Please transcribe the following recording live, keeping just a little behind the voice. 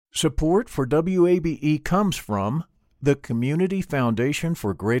Support for WABE comes from the Community Foundation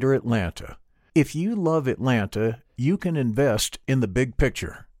for Greater Atlanta. If you love Atlanta, you can invest in the big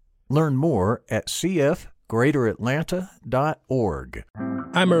picture. Learn more at cfgreateratlanta.org.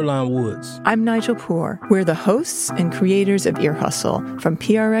 I'm Earlonne Woods. I'm Nigel Poor. We're the hosts and creators of Ear Hustle from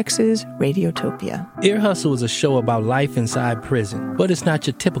PRX's Radiotopia. Ear Hustle is a show about life inside prison, but it's not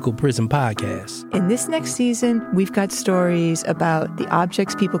your typical prison podcast. In this next season, we've got stories about the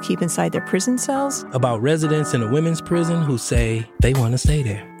objects people keep inside their prison cells, about residents in a women's prison who say they want to stay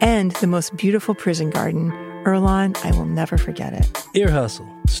there, and the most beautiful prison garden. Earlonne, I will never forget it. Ear Hustle.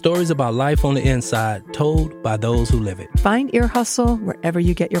 Stories about life on the inside, told by those who live it. Find Ear Hustle wherever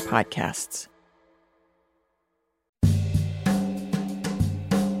you get your podcasts.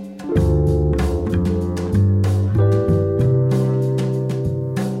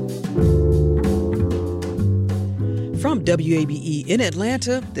 From WABE in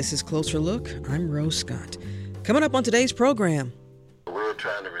Atlanta, this is Closer Look. I'm Rose Scott. Coming up on today's program. We're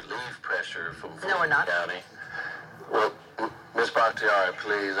trying to relieve pressure from No, we're not. County. Well, Ms. Bakhtiari,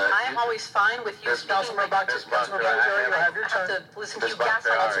 please. I am always fine with you speaking. Councilmember Bakhtiari, I have to listen to you gas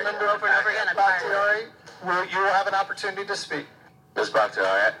on Councilmember over and over again. I'm tired. You will have an opportunity to speak. Ms.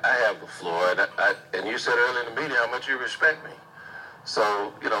 Bakhtiari, I have the floor, and you said earlier in the meeting how much you respect me.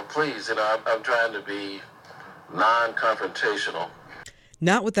 So, please, I'm trying to be non-confrontational.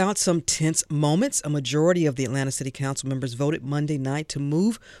 Not without some tense moments, a majority of the Atlanta City Council members voted Monday night to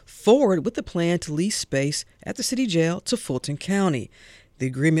move forward with the plan to lease space at the city jail to Fulton County. The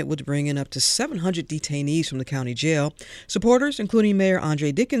agreement would bring in up to 700 detainees from the county jail. Supporters, including Mayor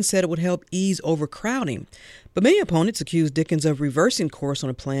Andre Dickens, said it would help ease overcrowding. But many opponents accused Dickens of reversing course on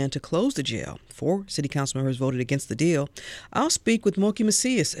a plan to close the jail. 4 city council members voted against the deal. I'll speak with Moki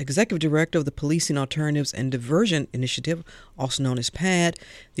Macias, executive director of the Policing Alternatives and Diversion Initiative, also known as PAD.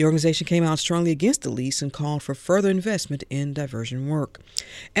 The organization came out strongly against the lease and called for further investment in diversion work.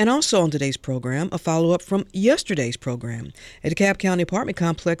 And also on today's program, a follow-up from yesterday's program. A DeKalb County apartment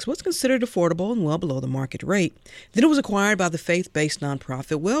complex was considered affordable and well below the market rate. Then it was acquired by the faith-based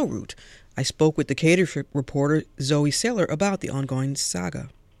nonprofit Wellroot. I spoke with Decatur reporter Zoe Saylor about the ongoing saga.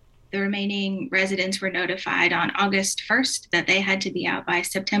 The remaining residents were notified on August 1st that they had to be out by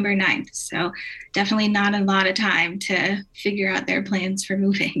September 9th. So definitely not a lot of time to figure out their plans for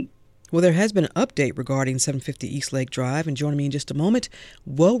moving. Well, there has been an update regarding 750 East Lake Drive, and joining me in just a moment,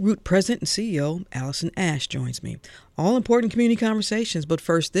 Wellroot President and CEO Allison Ash joins me. All important community conversations, but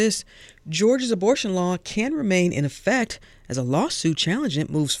first this, Georgia's abortion law can remain in effect as a lawsuit challenging it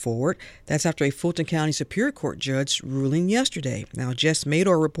moves forward. That's after a Fulton County Superior Court judge ruling yesterday. Now, Jess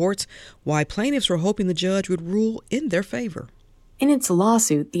Mador reports why plaintiffs were hoping the judge would rule in their favor. In its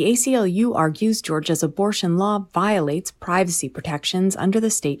lawsuit, the ACLU argues Georgia's abortion law violates privacy protections under the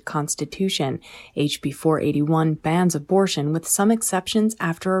state constitution. HB 481 bans abortion with some exceptions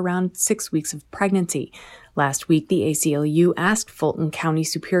after around 6 weeks of pregnancy. Last week, the ACLU asked Fulton County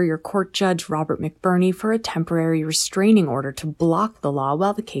Superior Court Judge Robert McBurney for a temporary restraining order to block the law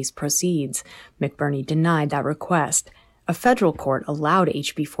while the case proceeds. McBurney denied that request. A federal court allowed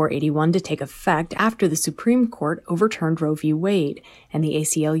HB 481 to take effect after the Supreme Court overturned Roe v. Wade, and the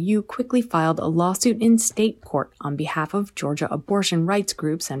ACLU quickly filed a lawsuit in state court on behalf of Georgia abortion rights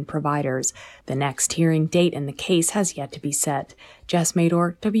groups and providers. The next hearing date in the case has yet to be set. Jess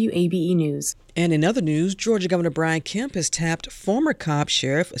Mador, WABE News. And in other news, Georgia Governor Brian Kemp has tapped former Cobb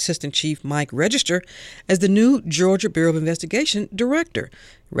Sheriff Assistant Chief Mike Register as the new Georgia Bureau of Investigation Director.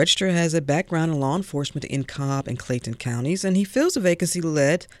 Register has a background in law enforcement in Cobb and Clayton counties, and he fills a vacancy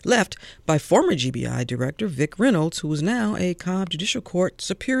left by former GBI Director Vic Reynolds, who is now a Cobb Cobb Judicial Circuit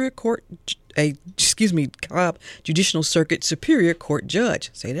Superior Court Judge.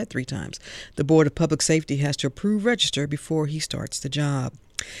 Say that 3 times. The Board of Public Safety has to approve Register before he starts the job.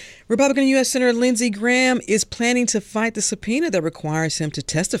 Republican U.S. Senator Lindsey Graham is planning to fight the subpoena that requires him to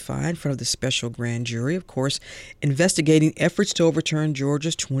testify in front of the special grand jury, of course, investigating efforts to overturn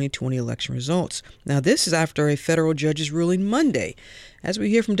Georgia's 2020 election results. Now, this is after a federal judge's ruling Monday. As we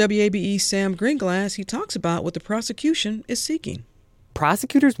hear from WABE's Sam Greenglass, he talks about what the prosecution is seeking.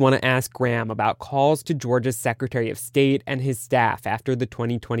 Prosecutors want to ask Graham about calls to Georgia's Secretary of State and his staff after the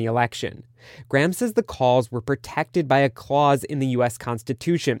 2020 election. Graham says the calls were protected by a clause in the U.S.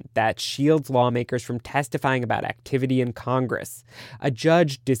 Constitution that shields lawmakers from testifying about activity in Congress. A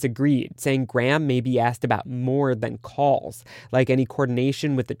judge disagreed, saying Graham may be asked about more than calls, like any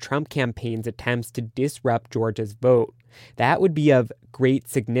coordination with the Trump campaign's attempts to disrupt Georgia's vote. That would be of great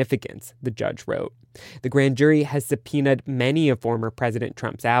significance, the judge wrote. The grand jury has subpoenaed many of former President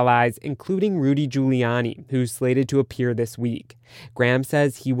Trump's allies, including Rudy Giuliani, who's slated to appear this week. Graham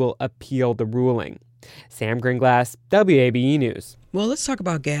says he will appeal the ruling. Sam Gringlass, WABE News. Well, let's talk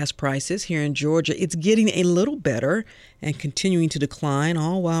about gas prices here in Georgia. It's getting a little better and continuing to decline,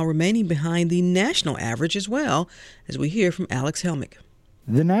 all while remaining behind the national average as well, as we hear from Alex Helmick.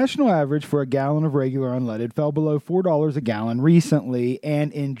 The national average for a gallon of regular unleaded fell below $4 a gallon recently,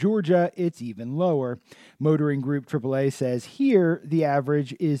 and in Georgia, it's even lower. Motoring Group AAA says here the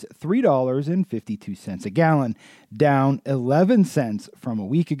average is $3.52 a gallon, down 11 cents from a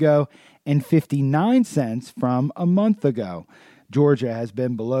week ago and 59 cents from a month ago. Georgia has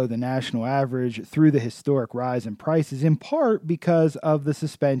been below the national average through the historic rise in prices, in part because of the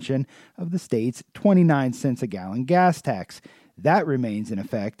suspension of the state's 29 cents a gallon gas tax. That remains in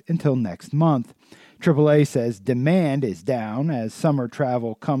effect until next month. AAA says demand is down as summer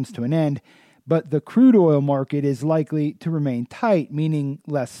travel comes to an end, but the crude oil market is likely to remain tight, meaning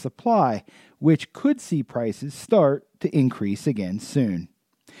less supply, which could see prices start to increase again soon.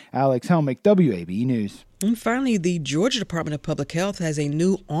 Alex Helmick, WABE News. And finally, the Georgia Department of Public Health has a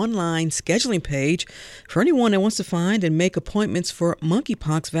new online scheduling page for anyone that wants to find and make appointments for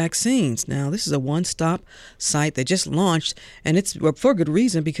monkeypox vaccines. Now, this is a one-stop site that just launched, and it's for good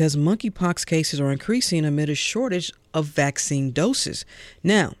reason because monkeypox cases are increasing amid a shortage of vaccine doses.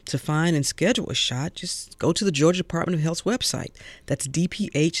 Now, to find and schedule a shot, just go to the Georgia Department of Health's website. That's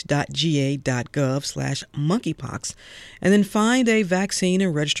dph.ga.gov/monkeypox, and then find a vaccine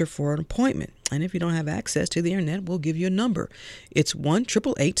and register for an appointment. And if you don't have access to the internet, we'll give you a number. It's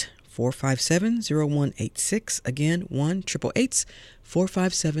 1-888-457-0186. Again,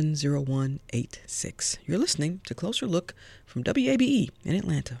 1-888-457-0186. You're listening to Closer Look from WABE in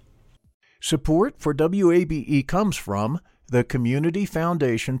Atlanta. Support for WABE comes from the Community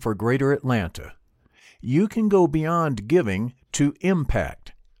Foundation for Greater Atlanta. You can go beyond giving to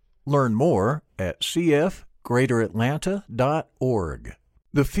impact. Learn more at cfgreateratlanta.org.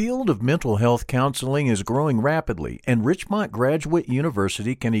 The field of mental health counseling is growing rapidly, and Richmont Graduate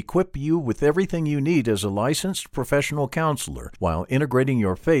University can equip you with everything you need as a licensed professional counselor while integrating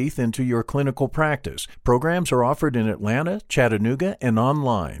your faith into your clinical practice. Programs are offered in Atlanta, Chattanooga, and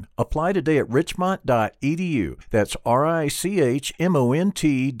online. Apply today at richmont.edu. That's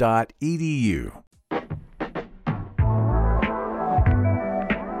richmont.edu.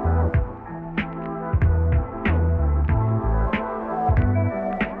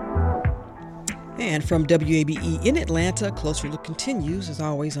 And from WABE in Atlanta, Closer Look continues. As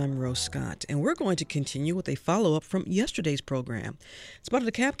always, I'm Rose Scott, and we're going to continue with a follow-up from yesterday's program. It's about a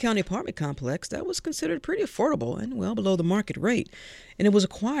DeKalb County apartment complex that was considered pretty affordable and well below the market rate, and it was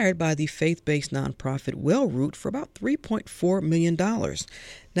acquired by the faith-based nonprofit Wellroot for about $3.4 million.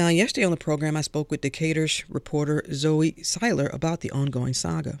 Now, yesterday on the program, I spoke with Decatur's reporter Zoe Seiler about the ongoing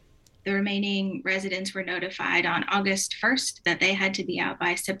saga. The remaining residents were notified on August 1st that they had to be out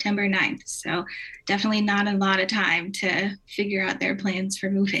by September 9th. So definitely not a lot of time to figure out their plans for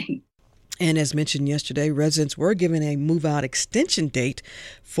moving. And as mentioned yesterday, residents were given a move-out extension date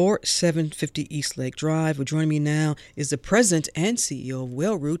for 750 East Lake Drive. Well, joining me now is the president and CEO of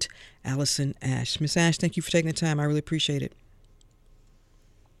Wellroot, Allison Ash. Ms. Ash, thank you for taking the time. I really appreciate it.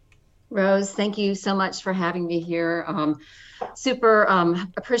 Rose, thank you so much for having me here. Super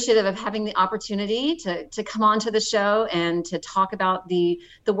appreciative of having the opportunity to come on to the show and to talk about the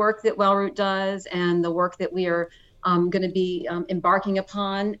work that Wellroot does and the work that we are going to be embarking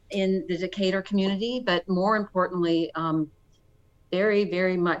upon in the Decatur community. But more importantly, very,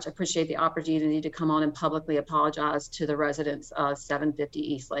 very much appreciate the opportunity to come on and publicly apologize to the residents of 750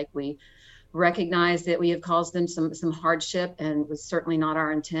 East Lake. We recognize that we have caused them some hardship, and was certainly not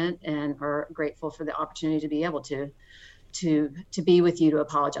our intent, and are grateful for the opportunity to be able to be with you to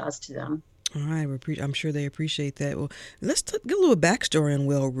apologize to them. All right, I'm sure they appreciate that. Well, let's get a little backstory on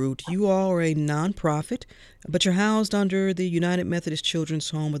Wellroot. You all are a nonprofit, but you're housed under the United Methodist Children's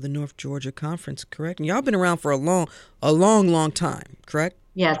Home of the North Georgia Conference, correct? And y'all been around for a long time, correct?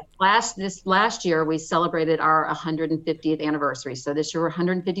 Yes. This last year, we celebrated our 150th anniversary. So this year, we're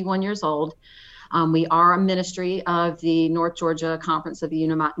 151 years old. We are a ministry of the North Georgia Conference of the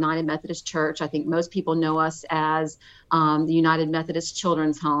United Methodist Church. I think most people know us as the United Methodist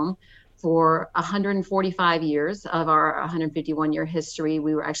Children's Home. For 145 years of our 151-year history,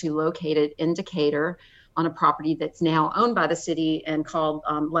 we were actually located in Decatur on a property that's now owned by the city and called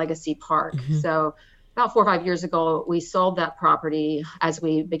Legacy Park. Mm-hmm. So about 4 or 5 years ago, we sold that property as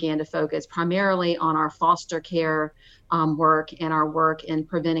we began to focus primarily on our foster care work and our work in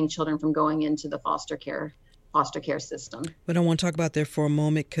preventing children from going into the foster care foster care system. But I want to talk about that for a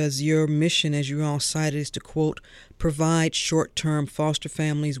moment, because your mission, as you all cited, is to, quote, provide short-term foster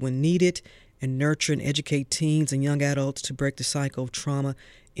families when needed and nurture and educate teens and young adults to break the cycle of trauma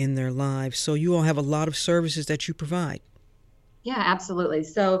in their lives. So you all have a lot of services that you provide. Yeah, absolutely.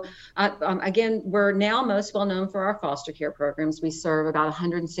 So again, we're now most well known for our foster care programs. We serve about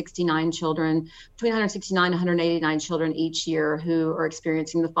 169 children, between 169 and 189 children each year who are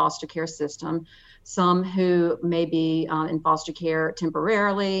experiencing the foster care system. Some who may be in foster care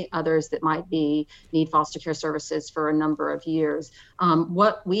temporarily, others that might need foster care services for a number of years.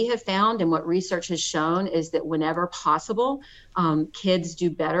 What we have found and what research has shown is that whenever possible, kids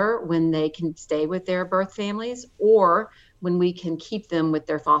do better when they can stay with their birth families, or when we can keep them with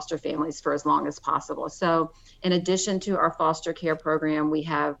their foster families for as long as possible. So in addition to our foster care program, we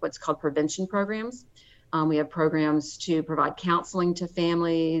have what's called prevention programs. We have programs to provide counseling to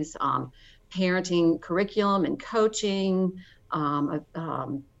families, parenting curriculum and coaching. We have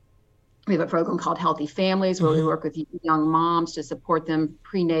a program called Healthy Families, where we work with young moms to support them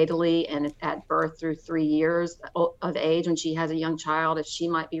prenatally and at birth through 3 years of age when she has a young child, if she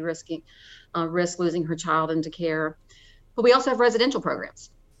might be risk losing her child into care. But we also have residential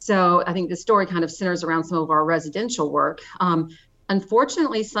programs. So I think the story kind of centers around some of our residential work.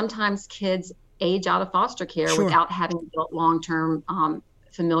 Unfortunately, sometimes kids age out of foster care without having built long-term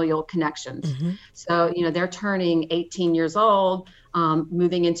familial connections. So, they're turning 18 years old,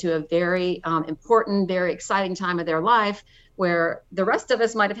 moving into a very important, very exciting time of their life, where the rest of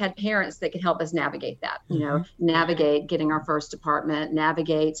us might have had parents that could help us navigate that, navigate getting our first apartment,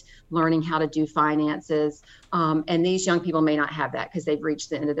 navigate learning how to do finances. And these young people may not have that because they've reached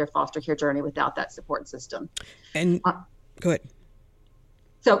the end of their foster care journey without that support system. And go ahead.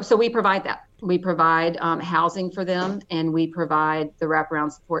 So we provide that. We provide housing for them, and we provide the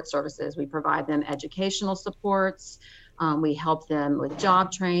wraparound support services. We provide them educational supports. We help them with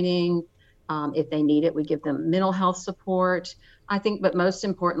job training. If they need it, we give them mental health support. I think, but most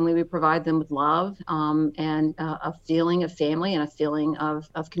importantly, we provide them with love and a feeling of family and a feeling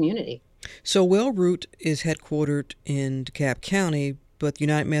of community. So Wellroot is headquartered in DeKalb County, but the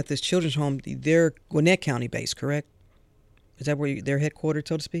United Methodist Children's Home, they're Gwinnett County based, correct? Is that where they're headquartered,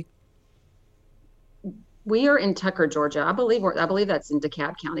 so to speak? We are in Tucker, Georgia. I believe that's in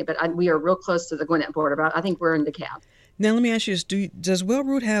DeKalb County, but we are real close to the Gwinnett border. But I think we're in DeKalb. Now, let me ask you this. Does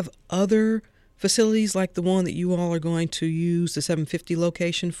Wellroot have other facilities like the one that you all are going to use the 750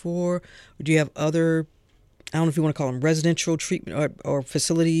 location for? Or do you have other, I don't know if you want to call them residential treatment or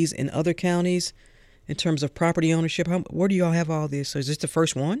facilities in other counties in terms of property ownership? Where do you all have all this? So is this the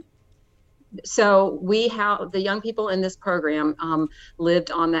first one? So we have the young people in this program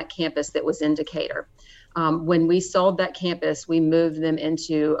lived on that campus that was in Decatur. When we sold that campus, we moved them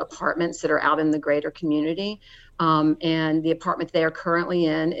into apartments that are out in the greater community. And the apartment they are currently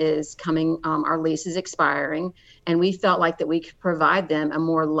in is coming, our lease is expiring. And we felt like that we could provide them a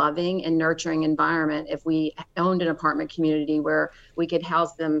more loving and nurturing environment if we owned an apartment community where we could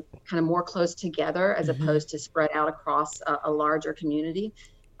house them kind of more close together as opposed to spread out across a larger community.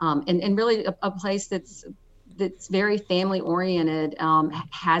 And really a place that's very family oriented,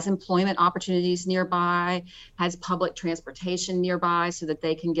 has employment opportunities nearby, has public transportation nearby so that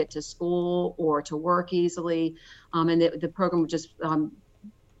they can get to school or to work easily. And the program would just,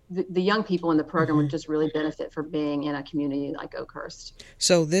 the young people in the program would just really benefit from being in a community like Oakhurst.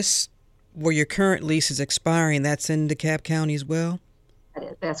 So this, where your current lease is expiring, that's in DeKalb County as well?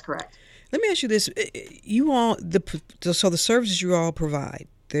 That's correct. Let me ask you this. You all, so the services you all provide,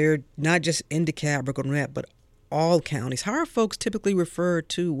 they're not just in DeKalb or Gwinnett, but all counties. How are folks typically referred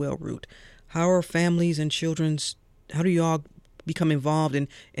to Wellroot? How are families and how do you all become involved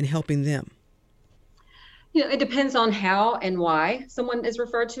in helping them? It depends on how and why someone is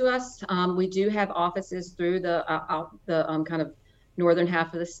referred to us. We do have offices through the kind of northern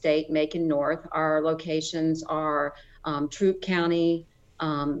half of the state, Macon North. Our locations are Troup County,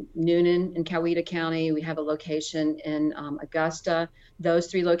 Noonan and Coweta County. We have a location in Augusta. Those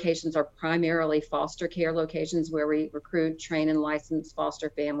 3 locations are primarily foster care locations where we recruit, train, and license foster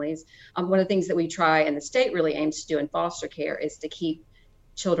families. One of the things that we try and the state really aims to do in foster care is to keep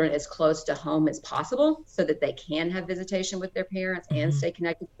children as close to home as possible so that they can have visitation with their parents and stay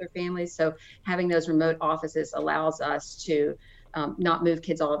connected with their families. So having those remote offices allows us to not move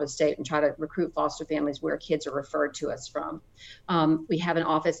kids all over the state and try to recruit foster families where kids are referred to us from. We have an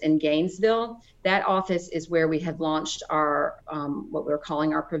office in Gainesville. That office is where we have launched our, what we're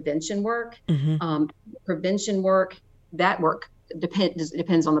calling our prevention work. Prevention work, that work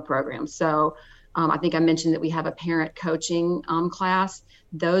depends on the program. So I think I mentioned that we have a parent coaching class.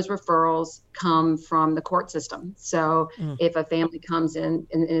 Those referrals come from the court system. So if a family comes in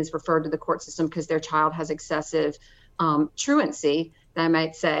and is referred to the court system because their child has excessive truancy, I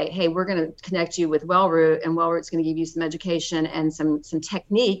might say, hey, we're going to connect you with WellRoot, and WellRoot's going to give you some education and some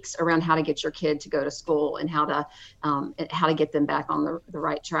techniques around how to get your kid to go to school and how to get them back on the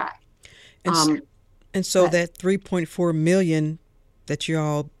right track. And so that $3.4 million that you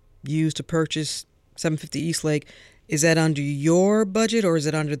all used to purchase 750 Eastlake, is that under your budget or is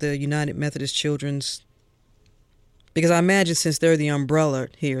it under the United Methodist Children's? Because I imagine since they're the umbrella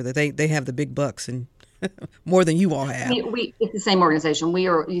here that they have the big bucks and more than you all have. It's the same organization. We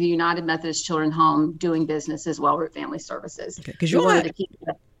are the United Methodist Children's Home doing business as WellRoot Family Services. Because you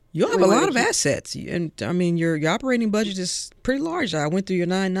have a lot of assets. And I mean, your operating budget is pretty large. I went through your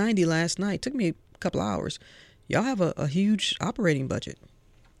 990 last night. It took me a couple hours. Y'all have a huge operating budget.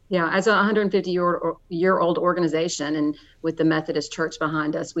 Yeah, as a 150-year-old organization, and with the Methodist Church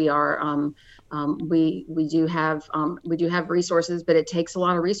behind us, we are we do have resources, but it takes a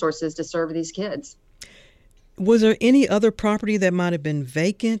lot of resources to serve these kids. Was there any other property that might have been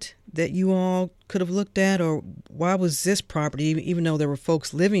vacant that you all could have looked at, or why was this property, even though there were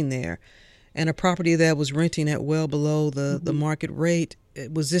folks living there, and a property that was renting at well below the market rate,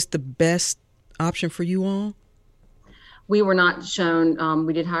 was this the best option for you all? We were not shown,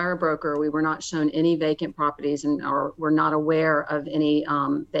 we did hire a broker. We were not shown any vacant properties, and we're not aware of any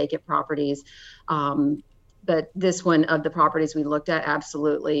vacant properties. But this one of the properties we looked at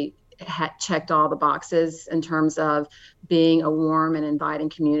absolutely checked all the boxes in terms of being a warm and inviting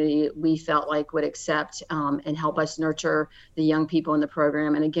community we felt like would accept and help us nurture the young people in the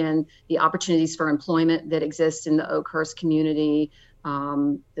program. And again, the opportunities for employment that exist in the Oakhurst community,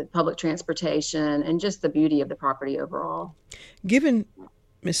 the public transportation, and just the beauty of the property overall. Given,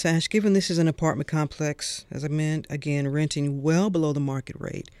 Ms. Sash, given this is an apartment complex, as I meant, again, renting well below the market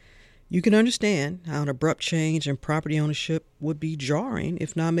rate, you can understand how an abrupt change in property ownership would be jarring,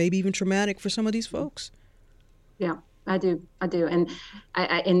 if not maybe even traumatic for some of these folks. Yeah, I do. And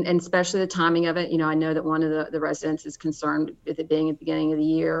and especially the timing of it. I know that one of the residents is concerned with it being at the beginning of the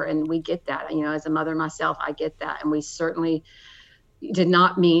year, and we get that. As a mother myself, I get that. And we certainly did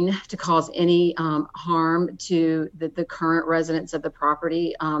not mean to cause any harm to the current residents of the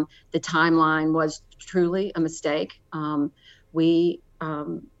property. The timeline was truly a mistake.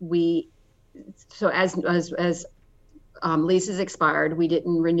 So as leases expired, we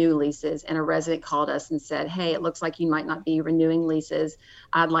didn't renew leases, and a resident called us and said, hey, it looks like you might not be renewing leases.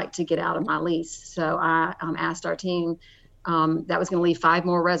 I'd like to get out of my lease. So I asked our team, that was going to leave 5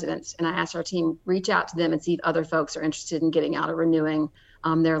 more residents, and I asked our team, reach out to them and see if other folks are interested in getting out of renewing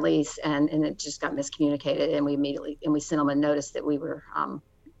their lease, and it just got miscommunicated, and we sent them a notice that we were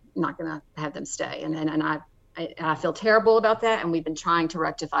not going to have them stay. And I feel terrible about that, and we've been trying to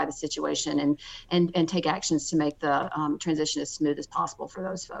rectify the situation and take actions to make the transition as smooth as possible for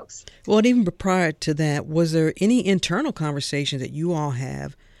those folks. Well, and even prior to that, was there any internal conversation that you all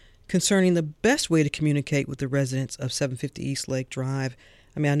have concerning the best way to communicate with the residents of 750 Eastlake Drive?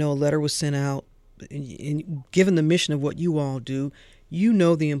 I mean, I know a letter was sent out, and given the mission of what you all do, you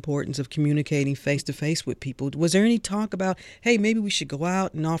know the importance of communicating face-to-face with people. Was there any talk about, hey, maybe we should go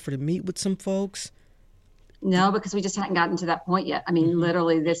out and offer to meet with some folks? No, because we just hadn't gotten to that point yet. I mean,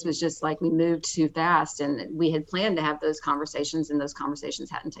 literally, this was just like we moved too fast, and we had planned to have those conversations, and those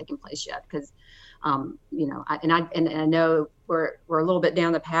conversations hadn't taken place yet. Because, I know we're a little bit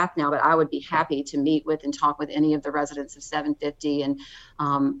down the path now, but I would be happy to meet with and talk with any of the residents of 750 and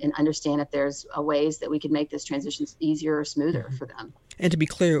understand if there's ways that we could make this transition easier or smoother for them. And to be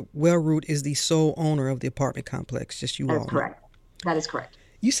clear, WellRoot is the sole owner of the apartment complex. Just you all. That's correct. That is correct.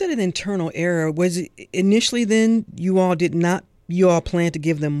 You said an internal error. Was it initially then you all planned to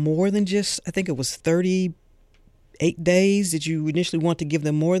give them more than just, I think it was 38 days? Did you initially want to give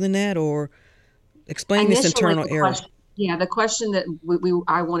them more than that, or explain this internal error? Yeah, the question that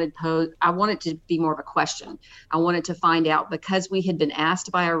I wanted to be more of a question. I wanted to find out, because we had been asked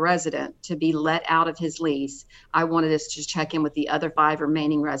by a resident to be let out of his lease, I wanted us to check in with the other 5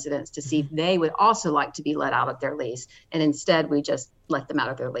 remaining residents to see if they would also like to be let out of their lease. And instead, we just let them out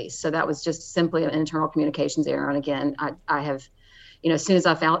of their lease. So that was just simply an internal communications error. And again, I have, as soon as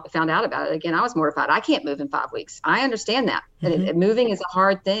I found out about it, again, I was mortified. I can't move in 5 weeks. I understand that. Moving is a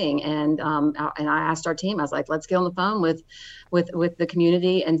hard thing. And I asked our team, I was like, let's get on the phone with the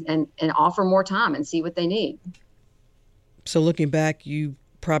community and offer more time and see what they need. So looking back, you're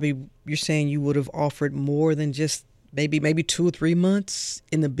saying you would have offered more than just maybe 2 or 3 months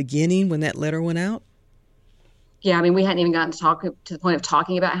in the beginning when that letter went out? Yeah, I mean, we hadn't even gotten to the point of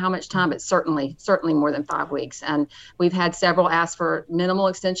talking about how much time, but certainly more than 5 weeks. And we've had several ask for minimal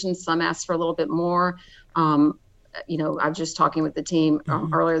extensions. Some asked for a little bit more. I was just talking with the team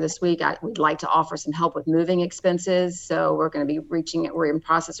earlier this week. We'd like to offer some help with moving expenses. So we're going to be we're in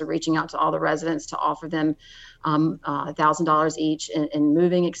process of reaching out to all the residents to offer them $1,000 each in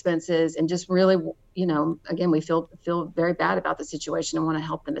moving expenses. And just really, again, we feel very bad about the situation and want to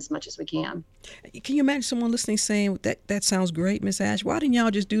help them as much as we can. Can you imagine someone listening saying, that sounds great, Ms. Ash. Why didn't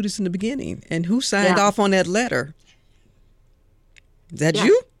y'all just do this in the beginning? And who signed off on that letter? Is that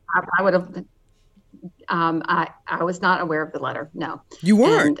you? I would have. I was not aware of the letter. No. You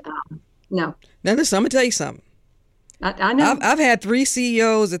weren't? And, no. Now listen, I'm gonna tell you something. I know. I've had 3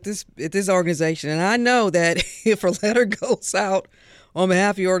 CEOs at this organization, and I know that if a letter goes out on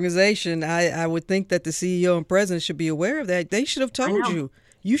behalf of your organization, I would think that the CEO and president should be aware of that. They should have told you.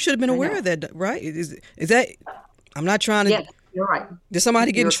 You should have been aware of that, right? Is that? I'm not trying to. Yes, you're right. Did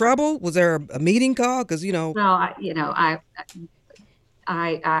somebody get in trouble? Was there a meeting call? Because No,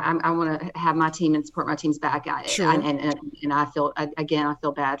 I want to have my team and support my team's back. Sure. And I feel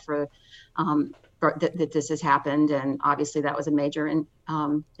bad for that this has happened, and obviously that was a major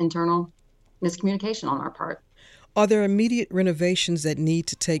internal miscommunication on our part. Are there immediate renovations that need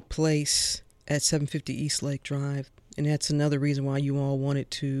to take place at 750 East Lake Drive, and that's another reason why you all wanted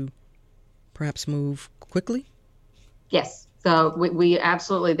to perhaps move quickly? Yes. So we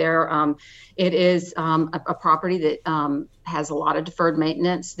absolutely there. It is a property that has a lot of deferred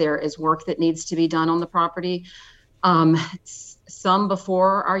maintenance. There is work that needs to be done on the property. Some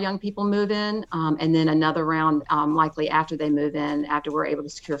before our young people move in, and then another round likely after they move in, after we're able to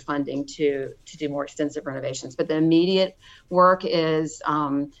secure funding to do more extensive renovations. But the immediate work is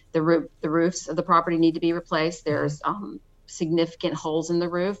the roofs of the property need to be replaced. There's significant holes in the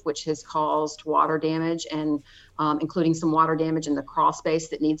roof, which has caused water damage, and including some water damage in the crawl space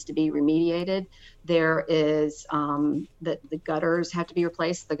that needs to be remediated. There is the gutters have to be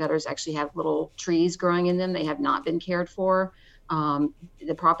replaced. The gutters actually have little trees growing in them. They have not been cared for.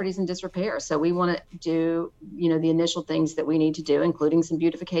 The property's in disrepair. So we want to do, the initial things that we need to do, including some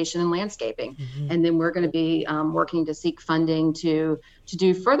beautification and landscaping. And then we're going to be working to seek funding to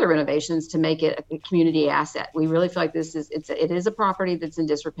do further renovations to make it a community asset. We really feel like it is a property that's in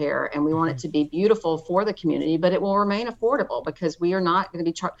disrepair, and we want it to be beautiful for the community, but it will remain affordable because we are not going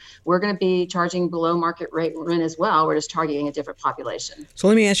to be we're going to be charging below market rate rent as well. We're just targeting a different population. So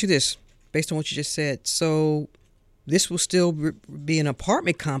let me ask you this, based on what you just said. So this will still be an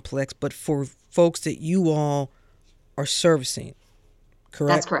apartment complex, but for folks that you all are servicing,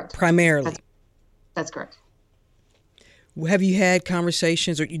 correct? That's correct. Primarily. That's correct. Have you had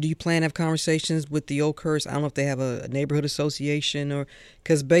conversations, or do you plan to have conversations with the Oakhurst? I don't know if they have a neighborhood association, or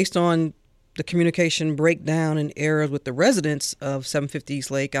because based on the communication breakdown and errors with the residents of 750 East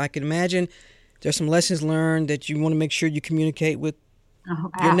Lake, I can imagine there's some lessons learned that you want to make sure you communicate with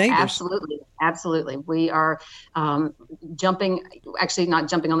your neighbors. Absolutely. We are not jumping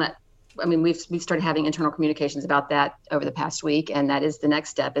on that. I mean, we've started having internal communications about that over the past week, and that is the next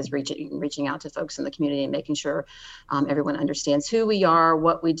step, is reaching out to folks in the community and making sure everyone understands who we are,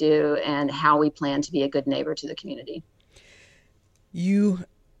 what we do, and how we plan to be a good neighbor to the community. You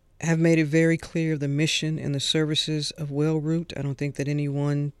have made it very clear the mission and the services of Wellroot. I don't think that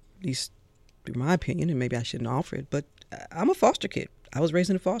anyone, at least in my opinion, and maybe I shouldn't offer it, but I'm a foster kid. I was raised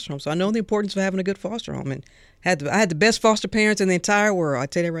in a foster home, so I know the importance of having a good foster home, and I had the best foster parents in the entire world. I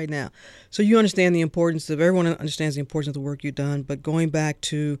tell you right now. So you understand the importance of, everyone understands the importance of the work you've done. But going back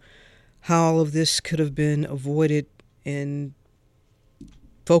to how all of this could have been avoided, and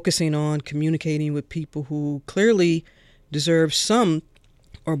focusing on communicating with people who clearly deserve some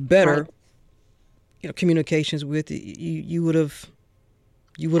or better, communications with, you would have.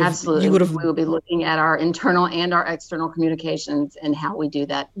 Absolutely. We will be looking at our internal and our external communications and how we do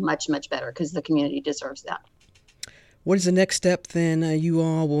that much, much better, because the community deserves that. What is the next step then? You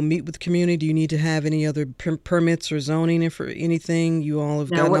all will meet with the community. Do you need to have any other permits or zoning for anything? You all have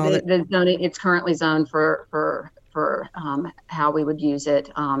gotten all that? The zoning, it's currently zoned for how we would use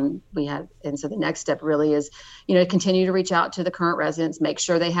it. And so the next step really is, continue to reach out to the current residents, make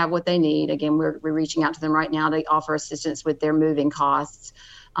sure they have what they need. Again, we're reaching out to them right now to offer assistance with their moving costs,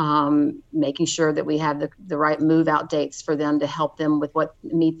 making sure that we have the right move out dates for them to help them with what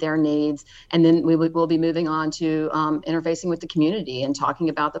meet their needs. And then we'll be moving on to interfacing with the community and talking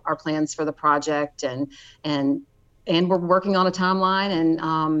about our plans for the project, and we're working on a timeline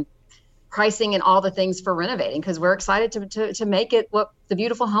and pricing and all the things for renovating, because we're excited to make it the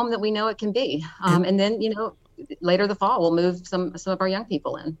beautiful home that we know it can be. And then, later the fall, we'll move some of our young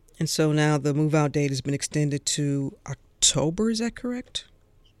people in. And so now the move-out date has been extended to October, is that correct?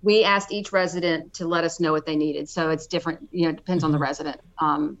 We asked each resident to let us know what they needed. So it's different, it depends on the resident.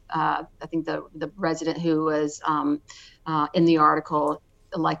 I think the resident who was in the article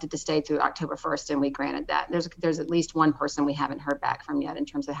elected to stay through October 1st, and we granted that. There's at least one person we haven't heard back from yet in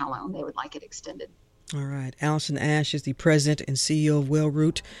terms of how long they would like it extended. All right. Allison Ash is the president and CEO of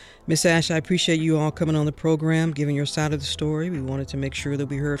Wellroot. Miss Ash, I appreciate you all coming on the program, giving your side of the story. We wanted to make sure that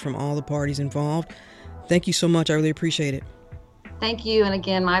we heard from all the parties involved. Thank you so much. I really appreciate it. Thank you. And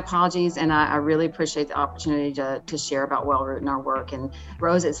again, my apologies. And I really appreciate the opportunity to share about Wellroot and our work. And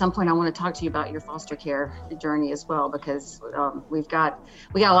Rose, at some point, I want to talk to you about your foster care journey as well, because we got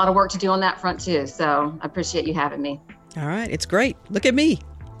a lot of work to do on that front too. So I appreciate you having me. All right. It's great. Look at me.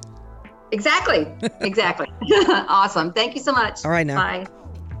 Exactly. Awesome. Thank you so much. All right now. Bye.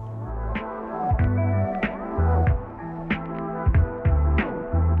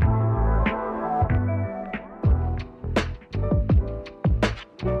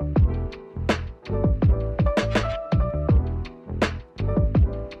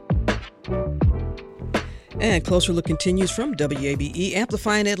 And Closer Look continues from WABE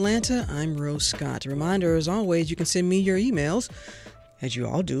Amplifying Atlanta. I'm Rose Scott. A reminder, as always, you can send me your emails, as you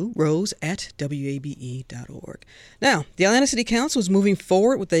all do, rose@wabe.org. Now, the Atlanta City Council is moving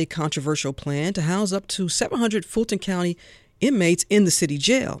forward with a controversial plan to house up to 700 Fulton County inmates in the city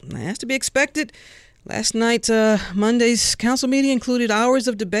jail. Now, as to be expected, last night, Monday's council meeting included hours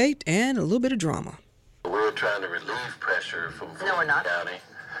of debate and a little bit of drama. We're trying to relieve pressure from Fulton County.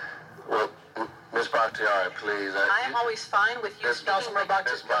 Well, Ms. Bakhtiari, please. I am always fine with you speaking. Councilmember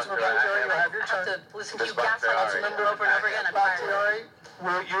Bakhtiari, you have your turn. I have to listen to you gaslight Councilmember over and over again. I'm Bakhtiari,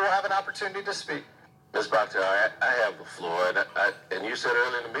 you will have an opportunity to speak. Ms. Bakhtiari, I have the floor, and you said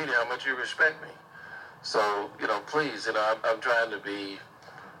earlier in the meeting how much you respect me. So, please, I'm trying to be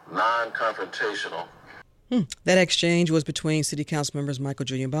non-confrontational. That exchange was between City Council members Michael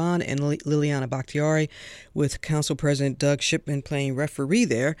Julian Bond and Liliana Bakhtiari, with Council President Doug Shipman playing referee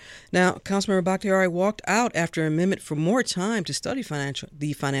there. Now, Councilmember Bakhtiari walked out after an amendment for more time to study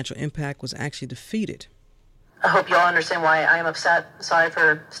the financial impact was actually defeated. I hope you all understand why I am upset. Sorry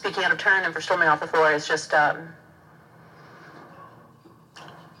for speaking out of turn and for storming off the floor. It's just, I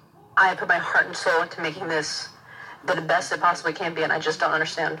put my heart and soul into making this the best it possibly can be, and I just don't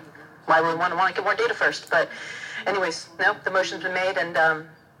understand why we want to get more data first. But anyways, no, the motion's been made, and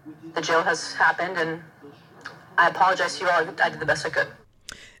the jail has happened, and I apologize to you all. I did the best I could.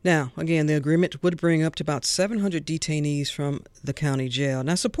 Now, again, the agreement would bring up to about 700 detainees from the county jail.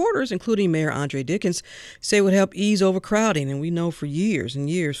 Now, supporters, including Mayor Andre Dickens, say it would help ease overcrowding, and we know for years and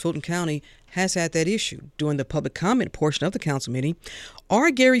years Fulton County has had that issue. During the public comment portion of the council meeting,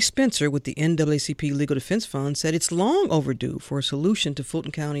 R. Gary Spencer with the NAACP Legal Defense Fund said it's long overdue for a solution to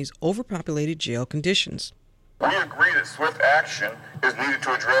Fulton County's overpopulated jail conditions. We agree that swift action is needed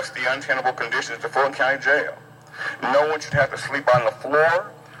to address the untenable conditions of Fulton County Jail. No one should have to sleep on the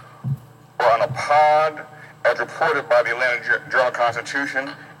floor or on a pod, as reported by the Atlanta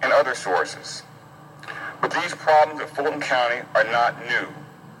Journal-Constitution and other sources. But these problems at Fulton County are not new.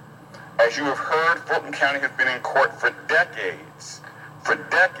 As you have heard, Fulton County has been in court for decades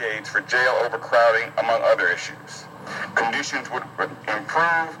for jail overcrowding, among other issues. Conditions would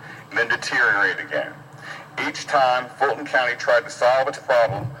improve and then deteriorate again. Each time, Fulton County tried to solve its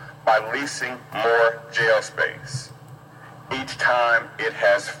problem by leasing more jail space. Each time, it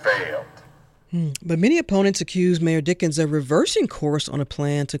has failed. But many opponents accuse Mayor Dickens of reversing course on a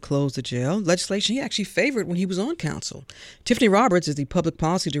plan to close the jail, legislation he actually favored when he was on council. Tiffany Roberts is the public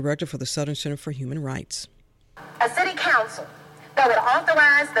policy director for the Southern Center for Human Rights. A city council that would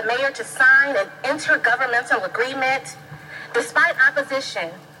authorize the mayor to sign an intergovernmental agreement despite opposition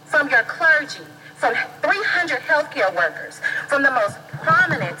from your clergy, from 300 healthcare workers, from the most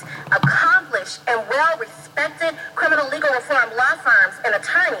prominent, accomplished, and well-respected criminal legal reform law firms and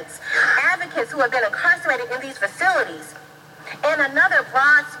attorneys, advocates who have been incarcerated in these facilities, and another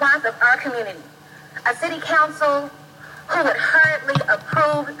broad swath of our community. A city council who would hurriedly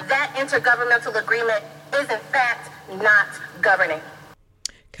approve that intergovernmental agreement is in fact not governing.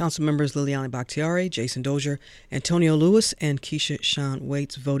 Council members Liliana Bakhtiari, Jason Dozier, Antonio Lewis, and Keisha Sean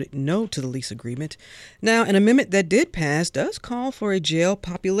Waits voted no to the lease agreement. Now, an amendment that did pass does call for a jail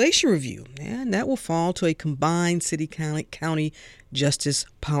population review, and that will fall to a combined city-county justice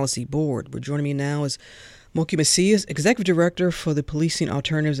policy board. Joining me now is Moki Macias, Executive Director for the Policing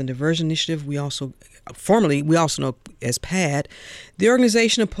Alternatives and Diversion Initiative. We also know as PAD. The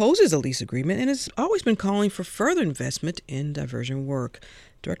organization opposes the lease agreement and has always been calling for further investment in diversion work.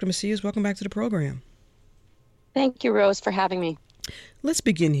 Director Macias, welcome back to the program. Thank you, Rose, for having me. Let's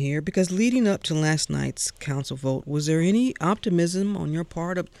begin here, because leading up to last night's council vote, was there any optimism on your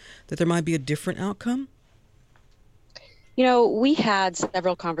part that there might be a different outcome? You know, we had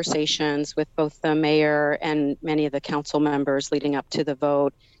several conversations with both the mayor and many of the council members leading up to the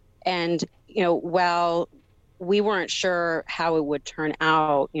vote. And, you know, while we weren't sure how it would turn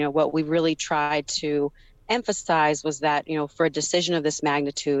out, you know, what we really tried to emphasize was that, you know, for a decision of this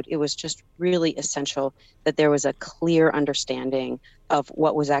magnitude, it was just really essential that there was a clear understanding of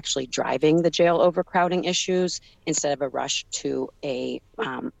what was actually driving the jail overcrowding issues, instead of a rush to a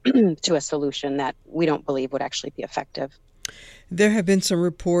to a solution that we don't believe would actually be effective. There have been some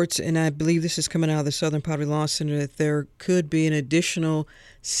reports, and I believe this is coming out of the Southern Poverty Law Center, that there could be an additional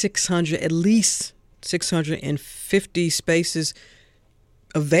 600, at least 650 spaces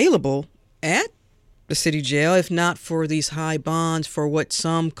available at the city jail, if not for these high bonds for what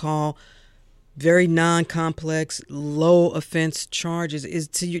some call very non-complex, low offense charges.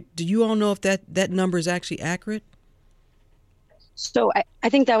 Do you all know if that number is actually accurate? So I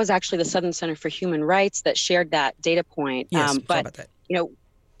think that was actually the Southern Center for Human Rights that shared that data point. Yes, sorry about that. You know,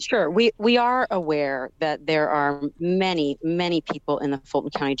 sure, we are aware that there are many, many people in the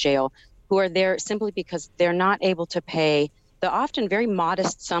Fulton County Jail who are there simply because they're not able to pay the often very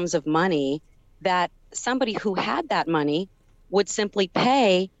modest sums of money that somebody who had that money would simply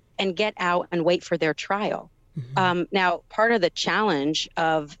pay and get out and wait for their trial. Mm-hmm. Now, part of the challenge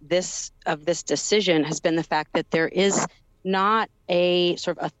of this decision has been the fact that there is not a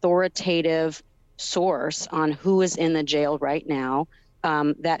sort of authoritative source on who is in the jail right now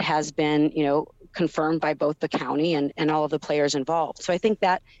that has been, you know, confirmed by both the county and all of the players involved. So I think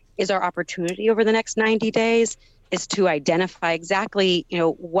that is our opportunity over the next 90 days, is to identify exactly, you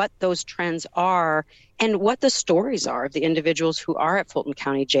know, what those trends are and what the stories are of the individuals who are at Fulton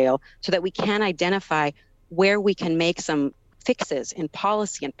County Jail, so that we can identify where we can make some fixes in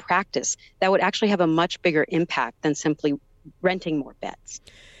policy and practice that would actually have a much bigger impact than simply renting more beds.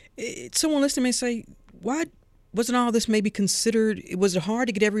 Someone listening may say, why wasn't all this maybe considered? Was it hard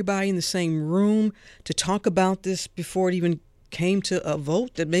to get everybody in the same room to talk about this before it even came to a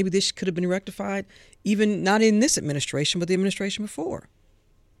vote, that maybe this could have been rectified, even not in this administration, but the administration before?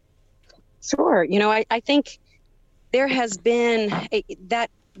 Sure. You know, I think there has been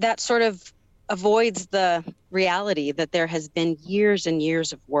that sort of avoids the reality that there has been years and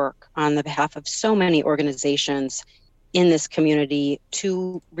years of work on the behalf of so many organizations in this community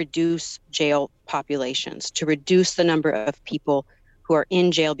to reduce jail populations, to reduce the number of people who are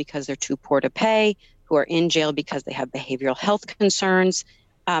in jail because they're too poor to pay, who are in jail because they have behavioral health concerns.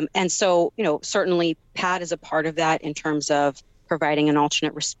 And so, you know, certainly PAD is a part of that in terms of providing an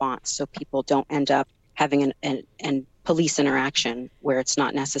alternate response so people don't end up having an police interaction where it's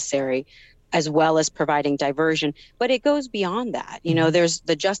not necessary, as well as providing diversion. But it goes beyond that. You know, there's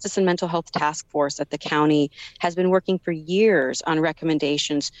the Justice and Mental Health Task Force at the county has been working for years on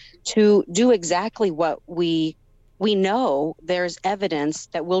recommendations to do exactly what we know there's evidence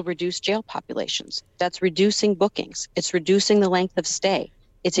that will reduce jail populations. That's reducing bookings. It's reducing the length of stay.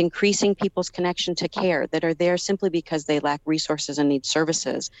 It's increasing people's connection to care that are there simply because they lack resources and need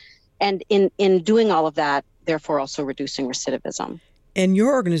services. And in doing all of that, therefore also reducing recidivism. And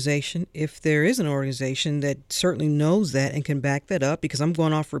your organization, if there is an organization that certainly knows that and can back that up, because I'm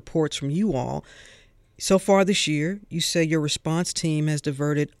going off reports from you all, so far this year, you say your response team has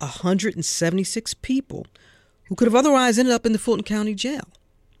diverted 176 people who could have otherwise ended up in the Fulton County Jail.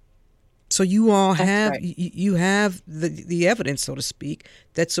 So you all have you have the evidence, so to speak,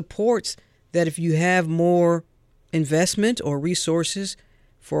 that supports that if you have more investment or resources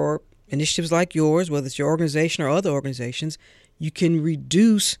for initiatives like yours, whether it's your organization or other organizations, you can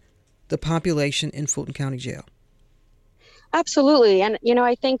reduce the population in Fulton County Jail. Absolutely. And, you know,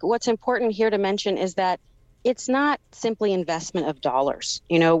 I think what's important here to mention is that it's not simply investment of dollars.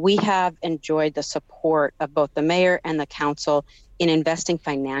 You know, we have enjoyed the support of both the mayor and the council in investing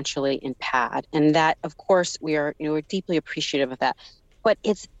financially in PAD. And that, of course, we're deeply appreciative of that. But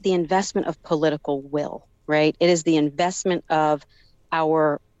it's the investment of political will, right? It is the investment of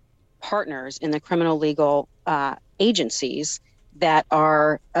our partners in the criminal legal agencies that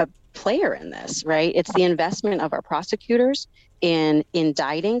are a player in this, right? It's the investment of our prosecutors in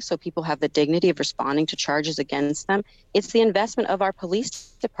indicting so people have the dignity of responding to charges against them. It's the investment of our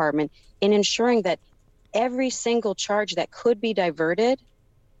police department in ensuring that every single charge that could be diverted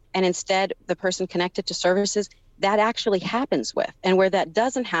and instead the person connected to services, that actually happens with. And where that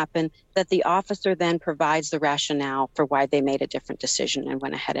doesn't happen, that the officer then provides the rationale for why they made a different decision and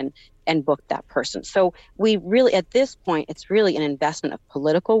went ahead and booked that person. So we really, at this point, it's really an investment of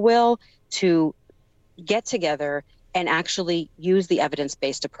political will to get together and actually use the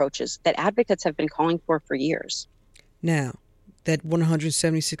evidence-based approaches that advocates have been calling for years. Now, that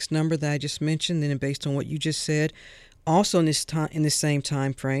 176 number that I just mentioned, and based on what you just said, also in this same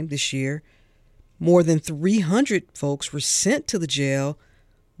time frame this year, more than 300 folks were sent to the jail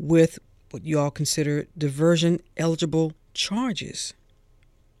with what you all consider diversion-eligible charges.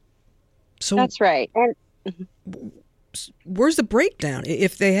 So that's right. And where's the breakdown?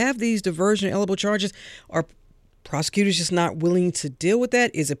 If they have these diversion-eligible charges, are prosecutors just not willing to deal with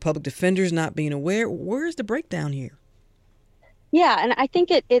that? Is it public defenders not being aware? Where's the breakdown here? Yeah, and I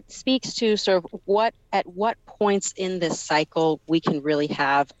think it speaks to sort of at what points in this cycle we can really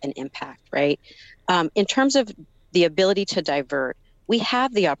have an impact, right? In terms of the ability to divert, we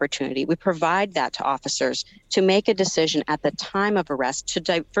have the opportunity, we provide that to officers to make a decision at the time of arrest to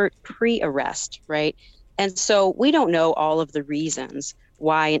divert pre-arrest, right? And so we don't know all of the reasons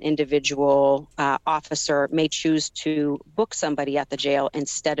why an individual officer may choose to book somebody at the jail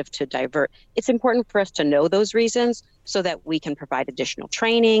instead of to divert. It's important for us to know those reasons so that we can provide additional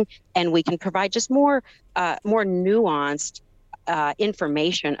training and we can provide just more nuanced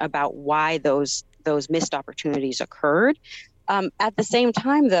information about why those missed opportunities occurred. At the same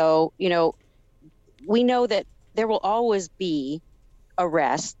time, though, we know that there will always be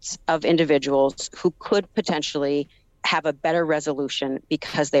arrests of individuals who could potentially have a better resolution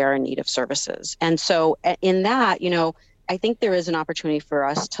because they are in need of services. And so in that, I think there is an opportunity for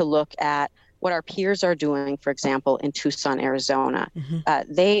us to look at what our peers are doing, for example, in Tucson, Arizona.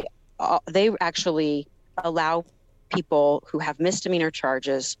 Mm-hmm. They actually allow people who have misdemeanor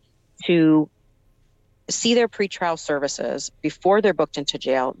charges to see their pretrial services before they're booked into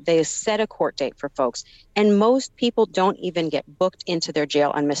jail. They set a court date for folks, and most people don't even get booked into their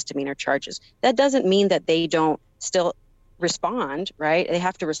jail on misdemeanor charges. That doesn't mean that they don't still respond, right? They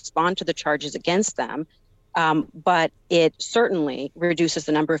have to respond to the charges against them, but it certainly reduces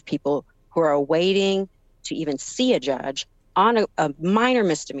the number of people who are awaiting to even see a judge on a minor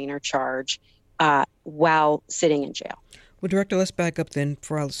misdemeanor charge while sitting in jail. Well, Director, let's back up then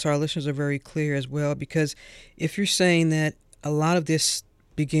so our listeners are very clear as well, because if you're saying that a lot of this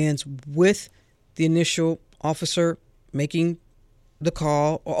begins with the initial officer making the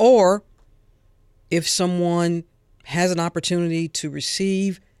call, or if someone has an opportunity to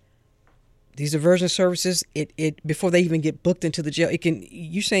receive these diversion services, it before they even get booked into the jail,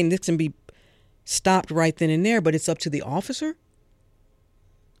 you're saying this can be stopped right then and there, but it's up to the officer?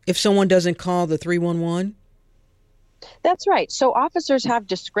 If someone doesn't call the 311? That's right. So officers have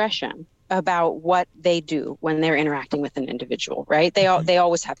discretion about what they do when they're interacting with an individual, right? They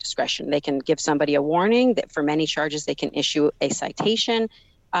always have discretion. They can give somebody a warning. That for many charges, they can issue a citation.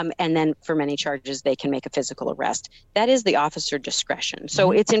 And then for many charges, they can make a physical arrest. That is the officer discretion.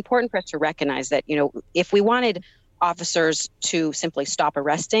 So it's important for us to recognize that, if we wanted officers to simply stop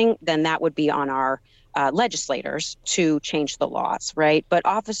arresting, then that would be on our legislators to change the laws, right? But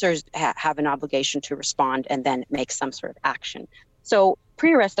officers have an obligation to respond and then make some sort of action. So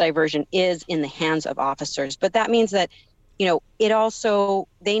pre-arrest diversion is in the hands of officers, but that means that, it also,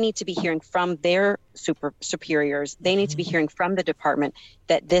 they need to be hearing from their superiors. They need to be hearing from the department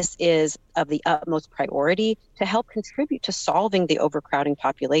that this is of the utmost priority to help contribute to solving the overcrowding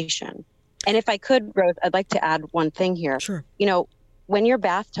population. And if I could, Rose, I'd like to add one thing here. Sure. When your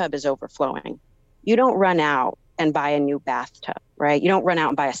bathtub is overflowing, you don't run out and buy a new bathtub, right? You don't run out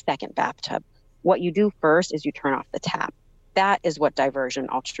and buy a second bathtub. What you do first is you turn off the tap. That is what diversion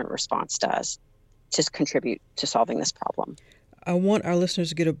alternate response does to contribute to solving this problem. I want our listeners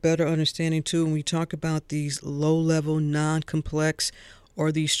to get a better understanding, too, when we talk about these low-level, non-complex,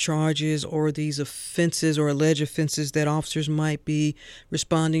 or these charges or these offenses or alleged offenses that officers might be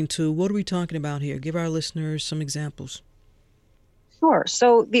responding to. What are we talking about here? Give our listeners some examples. Sure.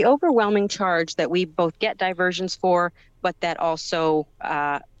 So the overwhelming charge that we both get diversions for, but that also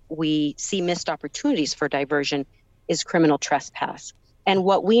we see missed opportunities for diversion is criminal trespass. And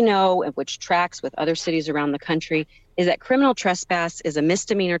what we know, and which tracks with other cities around the country, is that criminal trespass is a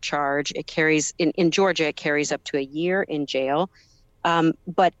misdemeanor charge. It carries, in Georgia, it carries up to a year in jail.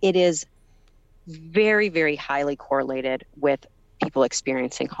 But it is very, very highly correlated with people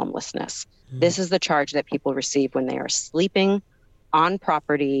experiencing homelessness. This is the charge that people receive when they are sleeping on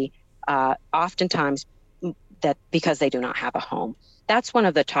property, oftentimes that because they do not have a home. That's one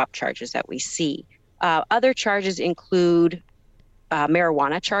of the top charges that we see. Other charges include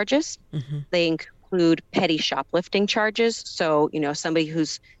marijuana charges. They include petty shoplifting charges. So, somebody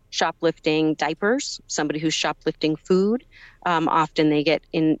who's shoplifting diapers, somebody who's shoplifting food, often they get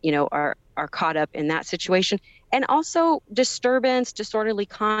in, are caught up in that situation. And also disturbance, disorderly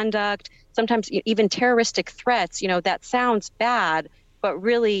conduct, sometimes even terroristic threats. That sounds bad, but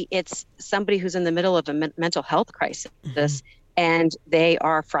really it's somebody who's in the middle of a mental health crisis. Mm-hmm. And they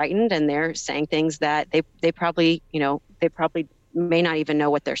are frightened, and they're saying things that they probably may not even know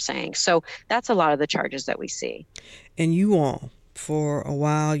what they're saying. So that's a lot of the charges that we see. And you all, for a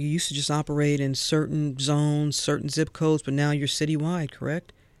while, you used to just operate in certain zones, certain zip codes, but now you're citywide,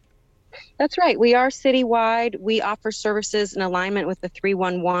 correct? That's right. We are citywide. We offer services in alignment with the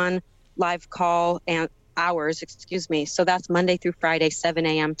 311 live call and hours, So that's Monday through Friday, 7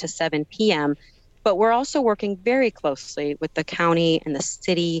 a.m. to 7 p.m. But we're also working very closely with the county and the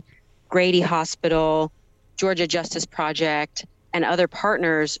city, Grady Hospital, Georgia Justice Project, and other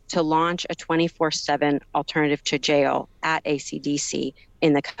partners to launch a 24/7 alternative to jail at ACDC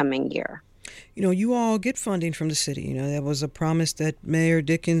in the coming year. You all get funding from the city. That was a promise that Mayor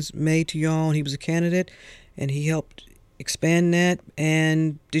Dickens made to y'all, and he was a candidate, and he helped expand that.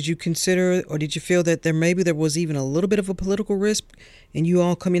 And did you consider, or did you feel that there was even a little bit of a political risk in you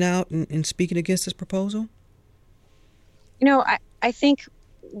all coming out and speaking against this proposal? I think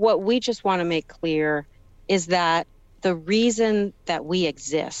what we just want to make clear is that the reason that we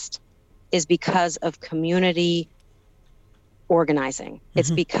exist is because of community organizing. Mm-hmm.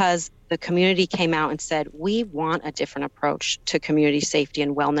 It's because the community came out and said, we want a different approach to community safety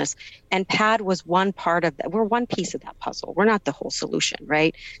and wellness. And PAD was one part of that. We're one piece of that puzzle. We're not the whole solution,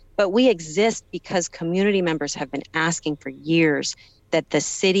 right? But we exist because community members have been asking for years that the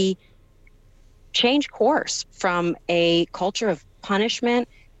city change course from a culture of punishment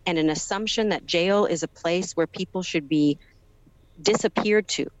and an assumption that jail is a place where people should be disappeared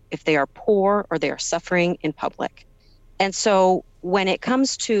to if they are poor or they are suffering in public. And so when it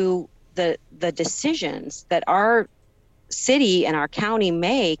comes to the decisions that our city and our county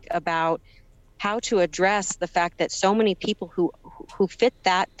make about how to address the fact that so many people who fit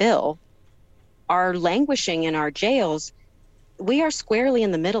that bill are languishing in our jails, we are squarely in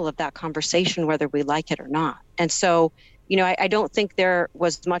the middle of that conversation, whether we like it or not. And so, I don't think there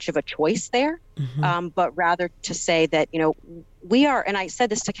was much of a choice there, mm-hmm. But rather to say that, we are, and I said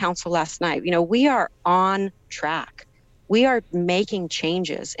this to council last night, we are on track. We are making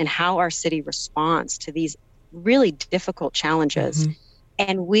changes in how our city responds to these really difficult challenges. Mm-hmm.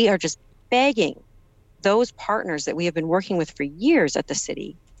 And we are just begging those partners that we have been working with for years at the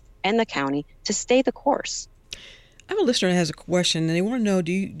city and the county to stay the course. I have a listener that has a question, and they want to know,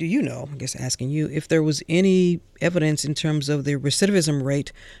 do you know, I guess asking you, if there was any evidence in terms of the recidivism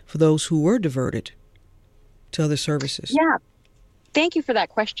rate for those who were diverted to other services? Yeah. Thank you for that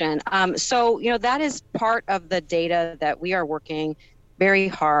question. So, that is part of the data that we are working very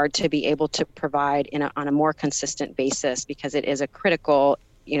hard to be able to provide on a more consistent basis, because it is a critical,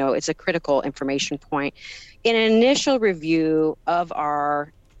 it's a critical information point. In an initial review of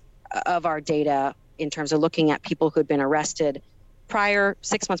our data, in terms of looking at people who had been arrested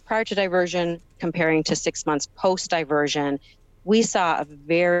 6 months prior to diversion, comparing to 6 months post-diversion, we saw a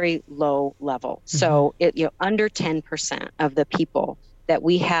very low level. Mm-hmm. So under 10% of the people that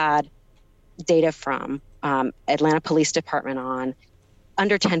we had data from Atlanta Police Department on,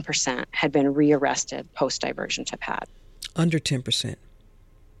 under 10% had been rearrested post-diversion to PAD. Under 10%.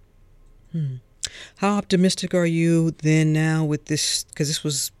 How optimistic are you then now with this, because this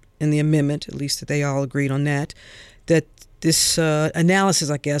was in the amendment, at least that they all agreed on that this analysis,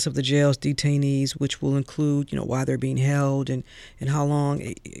 I guess, of the jail's detainees, which will include, why they're being held and how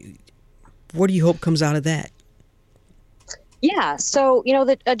long, what do you hope comes out of that? Yeah, so,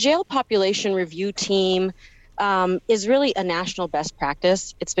 a jail population review team is really a national best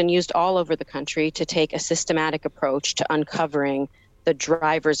practice. It's been used all over the country to take a systematic approach to uncovering the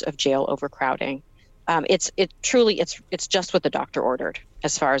drivers of jail overcrowding. It's just what the doctor ordered,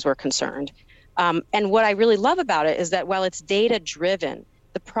 as far as we're concerned. And what I really love about it is that while it's data driven,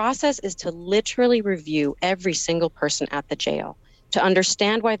 the process is to literally review every single person at the jail to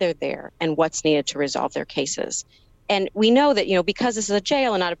understand why they're there and what's needed to resolve their cases. And we know that, because this is a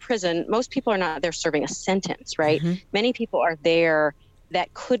jail and not a prison, most people are not there serving a sentence, right? Mm-hmm. Many people are there that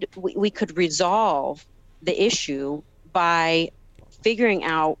we could resolve the issue by figuring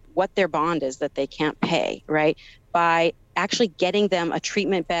out what their bond is that they can't pay, right? By actually getting them a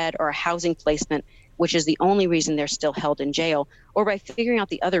treatment bed or a housing placement, which is the only reason they're still held in jail, or by figuring out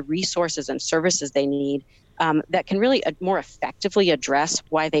the other resources and services they need that can really more effectively address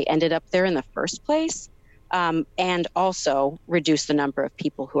why they ended up there in the first place, and also reduce the number of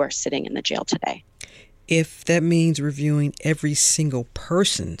people who are sitting in the jail today. If that means reviewing every single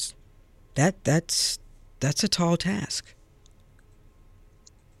person's, that's a tall task.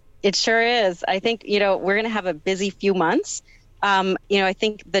 It sure is. I think, we're going to have a busy few months. I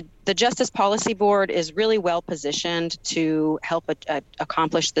think the Justice Policy Board is really well positioned to help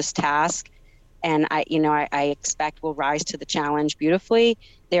accomplish this task. And I expect will rise to the challenge beautifully.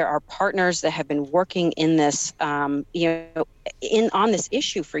 There are partners that have been working in this, on this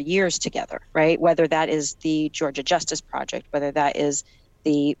issue for years together, right? Whether that is the Georgia Justice Project, whether that is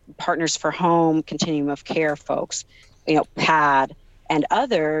the Partners for Home Continuum of Care folks, PAD and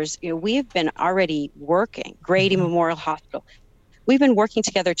others. We've been already working. Grady Memorial Hospital. We've been working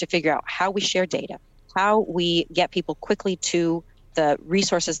together to figure out how we share data, how we get people quickly to the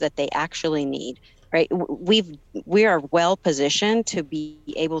resources that they actually need, right? We are well positioned to be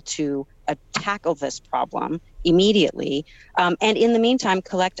able to tackle this problem immediately. And in the meantime,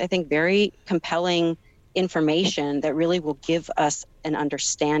 collect, I think, very compelling information that really will give us an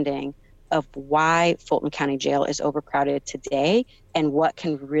understanding of why Fulton County Jail is overcrowded today and what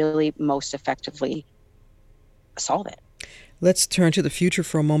can really most effectively solve it. Let's turn to the future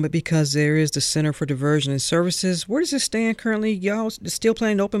for a moment, because there is the Center for Diversion and Services. Where does it stand currently? Y'all still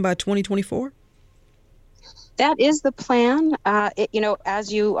planning to open by 2024? That is the plan.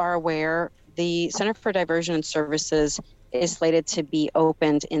 As you are aware, the Center for Diversion and Services is slated to be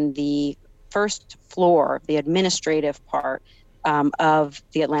opened in the first floor, the administrative part of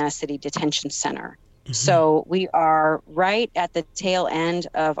the Atlanta City Detention Center. Mm-hmm. So we are right at the tail end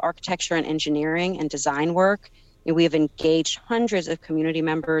of architecture and engineering and design work. We have engaged hundreds of community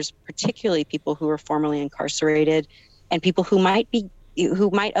members, particularly people who are formerly incarcerated and people who might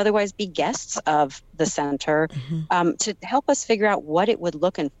otherwise be guests of the center, to help us figure out what it would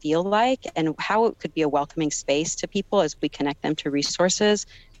look and feel like and how it could be a welcoming space to people as we connect them to resources.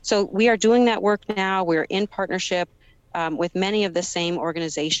 So we are doing that work now. We're in partnership with many of the same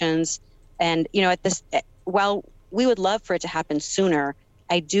organizations. And, while we would love for it to happen sooner,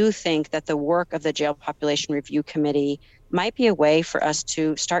 I do think that the work of the Jail Population Review Committee might be a way for us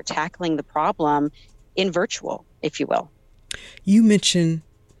to start tackling the problem in virtual, if you will. You mentioned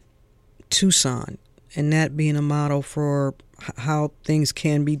Tucson and that being a model for how things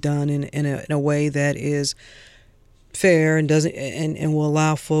can be done in a way that is fair and doesn't and will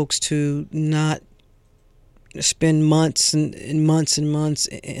allow folks to not spend months and months and months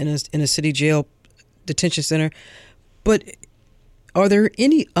in a city jail detention center. But are there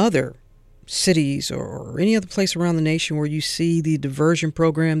any other cities or any other place around the nation where you see the diversion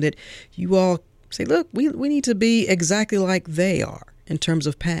program that you all say, look, we need to be exactly like they are in terms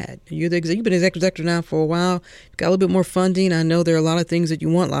of PAD? You've been executive director now for a while. You've got a little bit more funding. I know there are a lot of things that you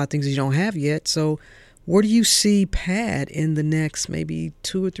want, a lot of things that you don't have yet. So where do you see PAD in the next maybe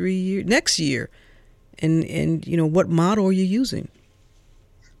 2 or 3 years, next year? And what model are you using?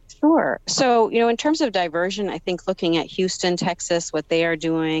 Sure. So, in terms of diversion, I think looking at Houston, Texas, what they are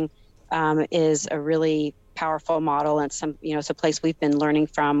doing is a really powerful model, and it's a place we've been learning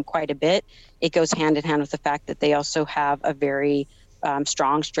from quite a bit. It goes hand in hand with the fact that they also have a very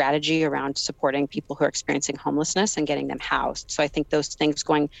strong strategy around supporting people who are experiencing homelessness and getting them housed. So I think those things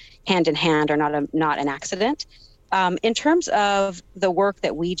going hand in hand are not an accident. In terms of the work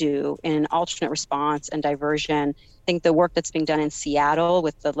that we do in alternate response and diversion, I think the work that's being done in Seattle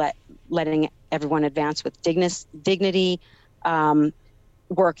with the letting everyone advance with dignity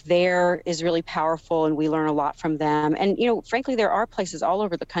work there is really powerful, and we learn a lot from them. And, frankly, there are places all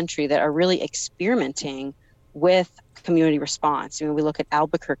over the country that are really experimenting with community response. We look at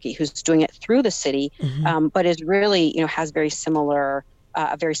Albuquerque, who's doing it through the city, but is really, has a very similar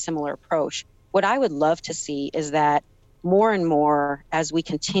approach. What I would love to see is that more and more, as we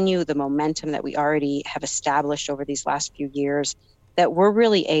continue the momentum that we already have established over these last few years, that we're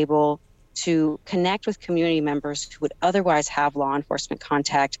really able to connect with community members who would otherwise have law enforcement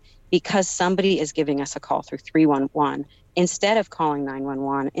contact because somebody is giving us a call through 311 instead of calling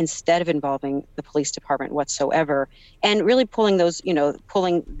 911, instead of involving the police department whatsoever, and really pulling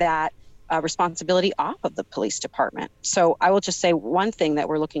that responsibility off of the police department. So I will just say one thing that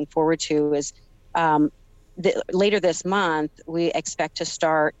we're looking forward to is later this month, we expect to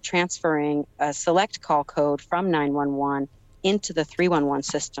start transferring a select call code from 911 into the 311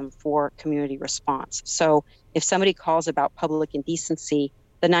 system for community response. So if somebody calls about public indecency,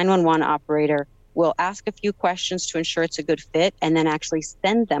 the 911 operator will ask a few questions to ensure it's a good fit and then actually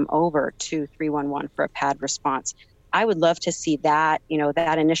send them over to 311 for a PAD response. I would love to see that,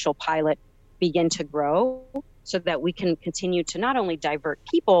 that initial pilot begin to grow so that we can continue to not only divert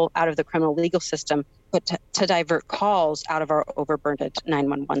people out of the criminal legal system, but to divert calls out of our overburdened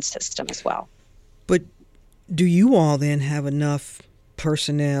 911 system as well. But do you all then have enough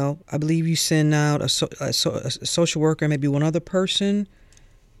personnel? I believe you send out a social worker, maybe one other person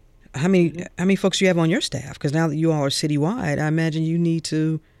How many folks do you have on your staff? Because now that you all are citywide, I imagine you need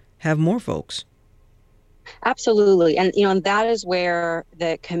to have more folks. Absolutely. And, and that is where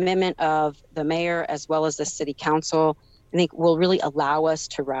the commitment of the mayor as well as the city council, I think, will really allow us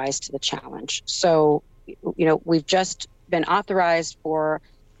to rise to the challenge. So, we've just been authorized for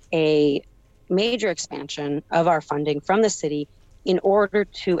a major expansion of our funding from the city in order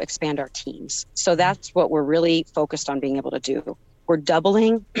to expand our teams. So that's what we're really focused on being able to do. We're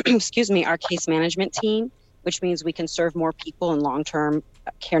doubling, our case management team, which means we can serve more people in long-term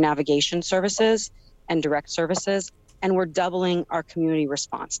care navigation services and direct services. And we're doubling our community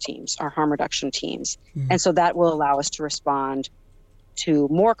response teams, our harm reduction teams. And so that will allow us to respond to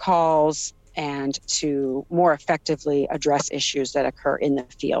more calls and to more effectively address issues that occur in the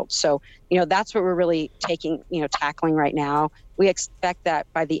field. So, that's what we're really tackling right now. We expect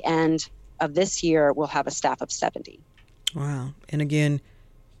that by the end of this year, we'll have a staff of 70. Wow. And again,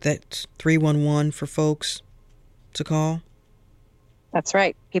 that's 311 for folks to call? That's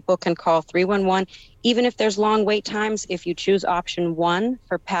right. People can call 311. Even if there's long wait times, if you choose option 1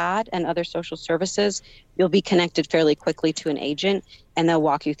 for PAD and other social services, you'll be connected fairly quickly to an agent, and they'll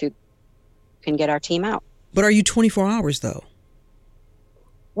walk you through and get our team out. But are you 24 hours, though?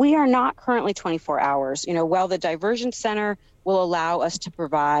 We are not currently 24 hours. While the diversion center will allow us to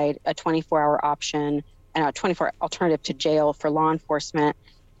provide a 24-hour option and a 24 alternative to jail for law enforcement,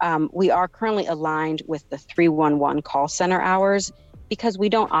 we are currently aligned with the 311 call center hours because we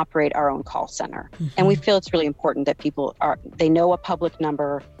don't operate our own call center. And we feel it's really important that people they know a public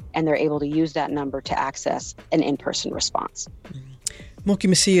number and they're able to use that number to access an in-person response. Moki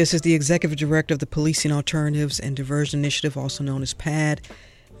Macias is the Executive Director of the Policing Alternatives and Diversion Initiative, also known as PAD.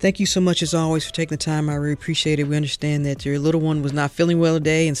 Thank you so much, as always, for taking the time. I really appreciate it. We understand that your little one was not feeling well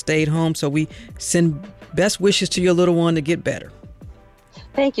today and stayed home, so we send best wishes to your little one to get better.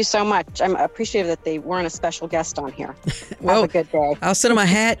 Thank you so much. I'm appreciative that they weren't a special guest on here. Well, have a good day. I'll send them a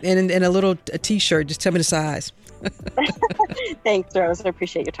hat and a T-shirt. Just tell me the size. Thanks, Rose. I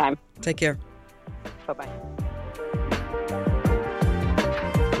appreciate your time. Take care. Bye-bye.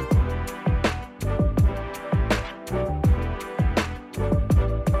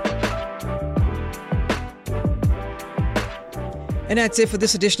 And that's it for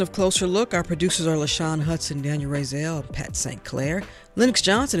this edition of Closer Look. Our producers are LaShawn Hudson, Daniel Razel, and Pat St. Clair. Lennox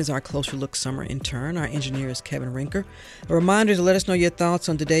Johnson is our Closer Look summer intern. Our engineer is Kevin Rinker. A reminder to let us know your thoughts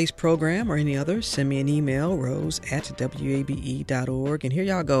on today's program or any others. Send me an email, rose@wabe.org. And here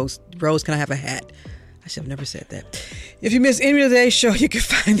y'all goes. Rose, can I have a hat? I should have never said that. If you missed any of today's show, you can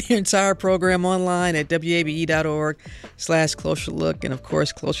find the entire program online at wabe.org/Closer Look. And, of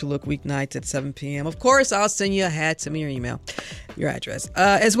course, Closer Look weeknights at 7 p.m. Of course, I'll send you a hat. Send me your email, your address.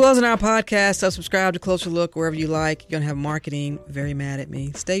 As well as in our podcast, so subscribe to Closer Look wherever you like. You're going to have marketing very mad at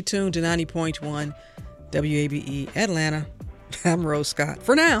me. Stay tuned to 90.1 WABE Atlanta. I'm Rose Scott.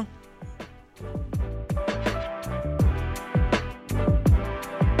 For now.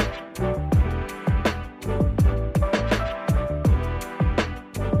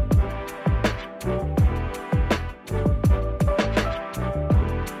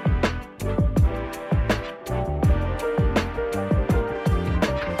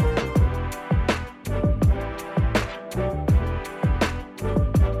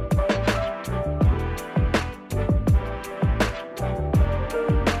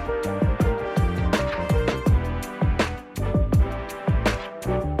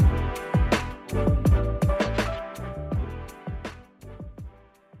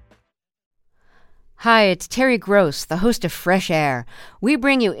 Hi, it's Terry Gross, the host of Fresh Air. We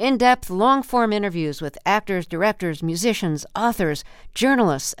bring you in-depth, long-form interviews with actors, directors, musicians, authors,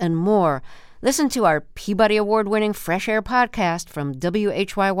 journalists, and more. Listen to our Peabody Award-winning Fresh Air podcast from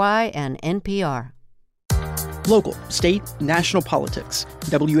WHYY and NPR. Local, state, national politics.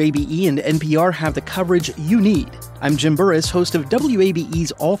 WABE and NPR have the coverage you need. I'm Jim Burris, host of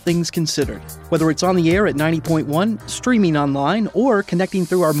WABE's All Things Considered. Whether it's on the air at 90.1, streaming online, or connecting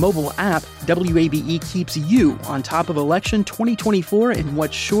through our mobile app, WABE keeps you on top of election 2024 in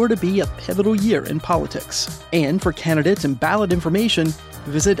what's sure to be a pivotal year in politics. And for candidates and ballot information,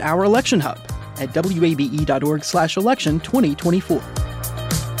 visit our election hub at wabe.org/election 2024.